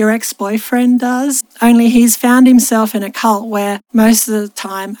 just like your ex-boyfriend does. Only he's found himself in a cult where most of the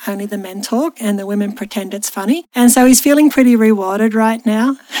time only the men talk and the women pretend it's funny. And so he's feeling pretty rewarded right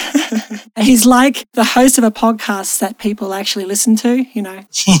now. He's like the host of a podcast that people actually listen to, you know,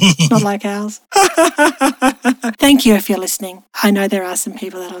 not like ours. Thank you if you're listening. I know there are some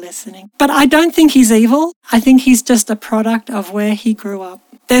people that are listening. But I don't think he's evil. I think he's just a product of where he grew up.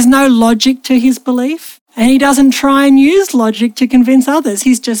 There's no logic to his belief, and he doesn't try and use logic to convince others.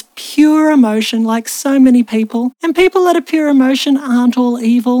 He's just pure emotion like so many people. And people that are pure emotion aren't all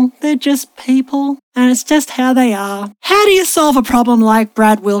evil. They're just people, and it's just how they are. How do you solve a problem like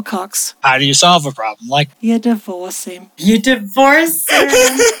Brad Wilcox? How do you solve a problem like? You divorce him. You divorce him.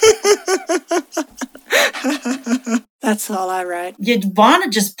 That's all I wrote. You'd want to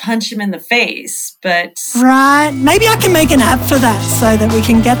just punch him in the face, but... Right. Maybe I can make an app for that so that we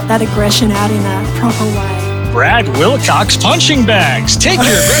can get that aggression out in a proper way. Brad Wilcox punching bags. Take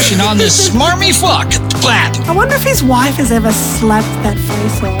your aggression on this smarmy fuck. Blat. I wonder if his wife has ever slapped that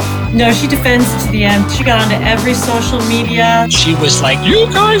face off. No, she defends it to the end. She got onto every social media. She was like, you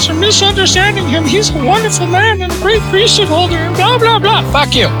guys are misunderstanding him. He's a wonderful man and a great priesthood holder and blah, blah, blah.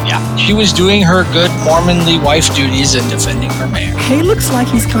 Fuck you. Yeah. She was doing her good Mormonly wife duties and defending her man. He looks like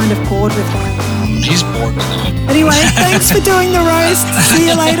he's kind of bored with her. He's bored with it. Anyway, thanks for doing the roast. See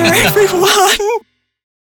you later, everyone.